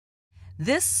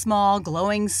This small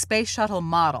glowing space shuttle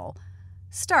model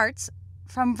starts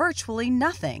from virtually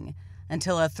nothing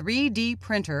until a 3D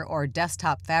printer or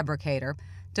desktop fabricator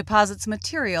deposits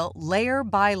material layer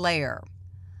by layer.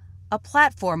 A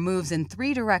platform moves in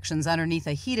 3 directions underneath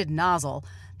a heated nozzle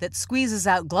that squeezes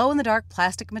out glow-in-the-dark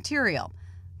plastic material,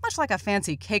 much like a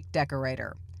fancy cake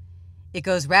decorator. It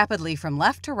goes rapidly from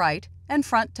left to right and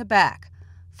front to back,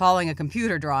 following a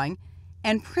computer drawing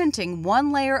and printing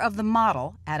 1 layer of the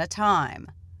model at a time.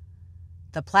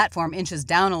 The platform inches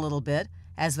down a little bit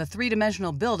as the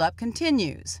 3-dimensional buildup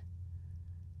continues.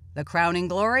 The crowning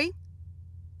glory?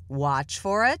 Watch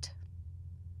for it.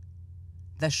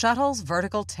 The shuttle's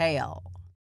vertical tail.